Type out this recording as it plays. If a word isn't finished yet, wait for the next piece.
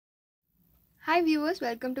Hi viewers,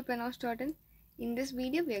 welcome to Penhouse.in. In this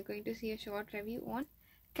video, we are going to see a short review on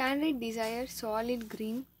Kanwrite Desire Solid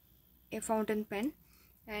Green a fountain pen.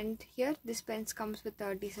 And here this pen comes with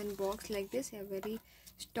a decent box like this, a very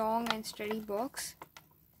strong and steady box.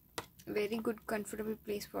 Very good comfortable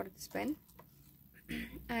place for this pen.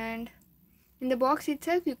 And in the box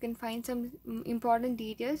itself, you can find some important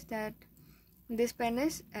details that this pen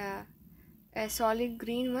is a solid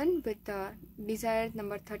green one with a desired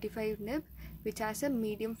number 35 nib, which has a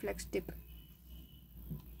medium flex tip.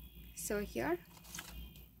 So here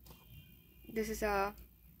this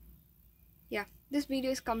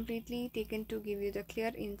video is completely taken to give you the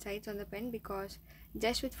clear insights on the pen, because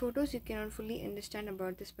just with photos you cannot fully understand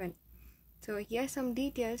about this pen. So here are some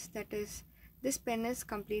details. That is, this pen is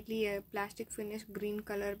completely a plastic finish green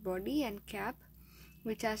color body and cap,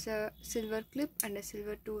 which has a silver clip and a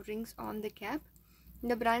silver 2 rings on the cap.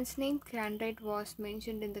 The brand's name Kanwrite was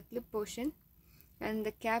mentioned in the clip portion, and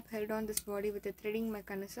the cap held on this body with a threading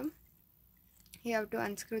mechanism. You have to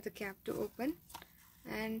unscrew the cap to open,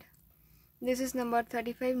 and this is number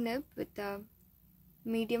 35 nib with a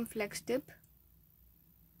medium flex tip,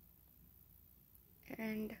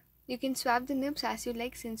 and you can swap the nibs as you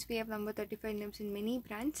like, since we have number 35 nibs in many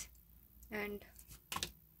brands, and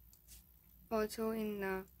also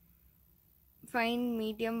in fine,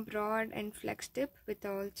 medium, broad and flex tip, with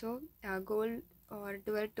also gold or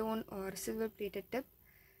dual tone or silver plated tip.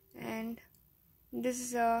 And this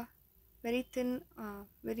is a very thin,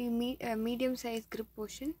 medium sized grip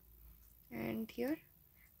portion. And here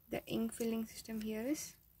the ink filling system here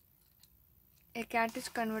is a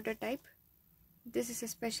cartridge converter type. This is a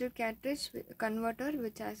special cartridge converter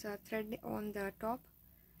which has a thread on the top.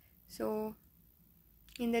 So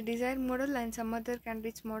in the Desire model and some other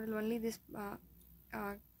cartridge model, only this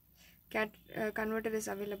converter is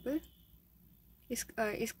available.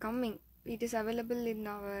 Is coming. It is available in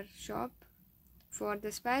our shop. For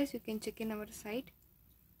the spares, you can check in our site.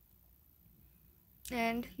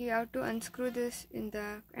 And you have to unscrew this in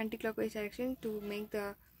the anti-clockwise direction to make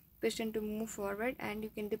the piston to move forward, and you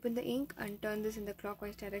can dip in the ink and turn this in the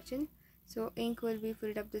clockwise direction, so ink will be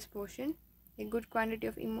filled up this portion. A good quantity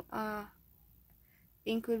of ink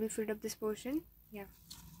will be filled up this portion.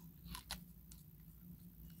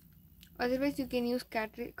 Otherwise you can use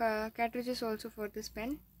cartridges also for this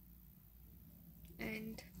pen.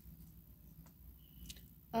 And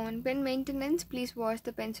on pen maintenance, please wash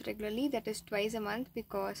the pens regularly, that is twice a month,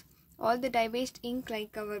 because all the dye-based ink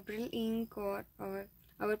like our Brill ink or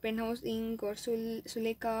our Penhouse ink or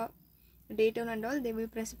Suleka, Dayton and all, they will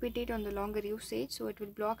precipitate on the longer usage, so it will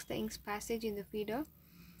block the ink's passage in the feeder.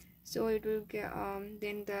 So it will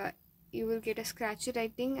you will get a scratchy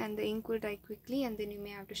writing, and the ink will dry quickly, and then you may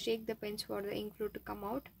have to shake the pens for the ink flow to come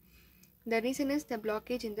out. The reason is the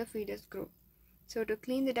blockage in the feeder's groove. So to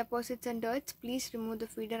clean the deposits and dirts, please remove the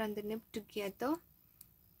feeder and the nib together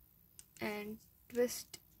and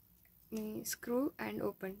twist, screw and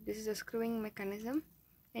open. This is a screwing mechanism,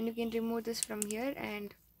 and you can remove this from here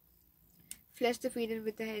and flush the feeder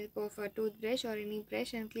with the help of a toothbrush or any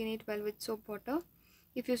brush, and clean it well with soap water.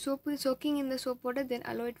 If you're soaking in the soap water, then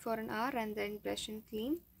allow it for an hour and then brush and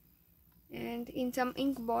clean. And in some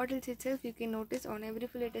ink bottles itself, you can notice on every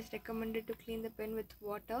fill it is recommended to clean the pen with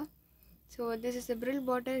water. So this is a Brill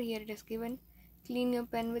bottle. Here it is given, clean your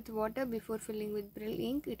pen with water before filling with Brill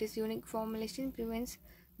ink. It is unique formulation, prevents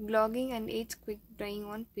clogging and aids quick drying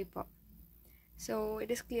on paper. So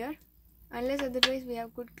it is clear. Unless otherwise we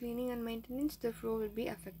have good cleaning and maintenance, the flow will be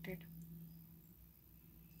affected.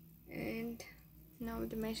 And now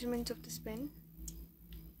the measurements of this pen.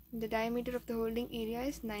 The diameter of the holding area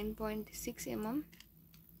is 9.6 mm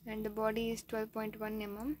and the body is 12.1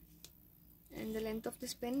 mm, and the length of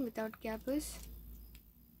this pen without cap is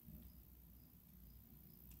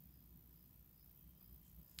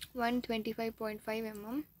 125.5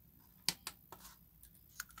 mm.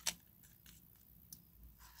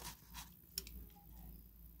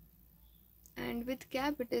 And with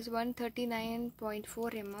cap it is 139.4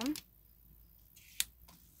 mm.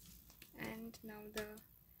 And now the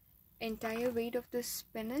entire weight of this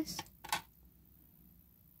pen is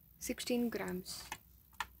 16 grams.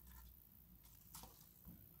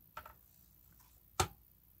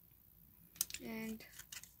 And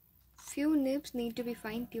few nibs need to be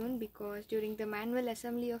fine-tuned, because during the manual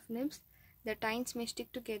assembly of nibs, the tines may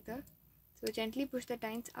stick together. So gently push the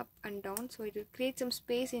tines up and down, so it will create some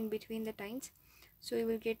space in between the tines, so you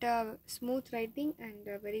will get a smooth writing and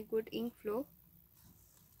a very good ink flow.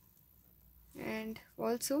 And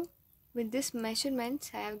also with this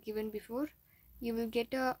measurements I have given before, you will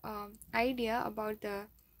get a idea about the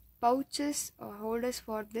pouches or holders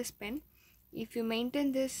for this pen. if you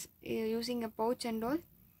maintain this using a pouch and all,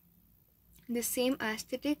 the same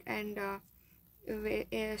aesthetic and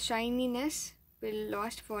shininess will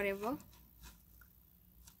last forever.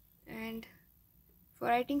 And for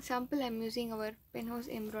writing sample, I'm using our Penhouse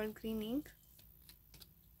Emerald Green ink.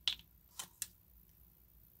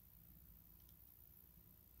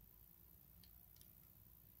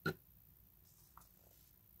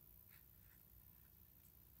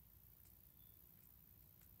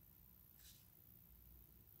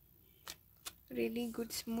 Really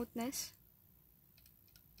good smoothness.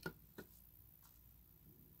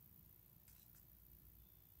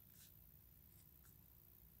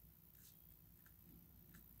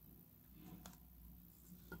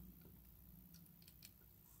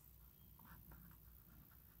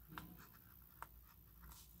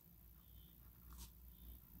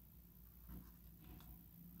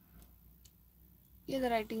 Yeah, the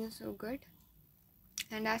writing is so good.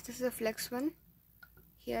 And as this is a flex one,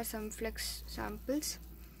 here are some flex samples.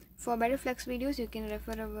 For better flex videos, you can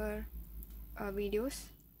refer our videos.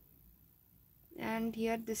 And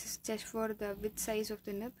here this is just for the width size of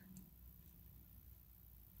the nib.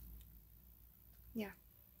 Yeah,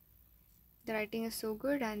 the writing is so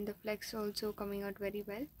good and the flex also coming out very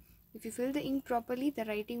well. If you fill the ink properly, the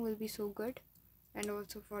writing will be so good, and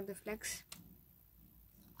also for the flex.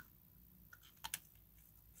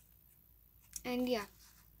 And yeah,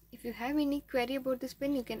 if you have any query about this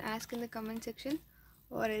pen, you can ask in the comment section,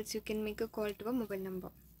 or else you can make a call to a mobile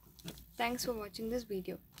number. Thanks for watching this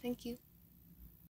video. Thank you.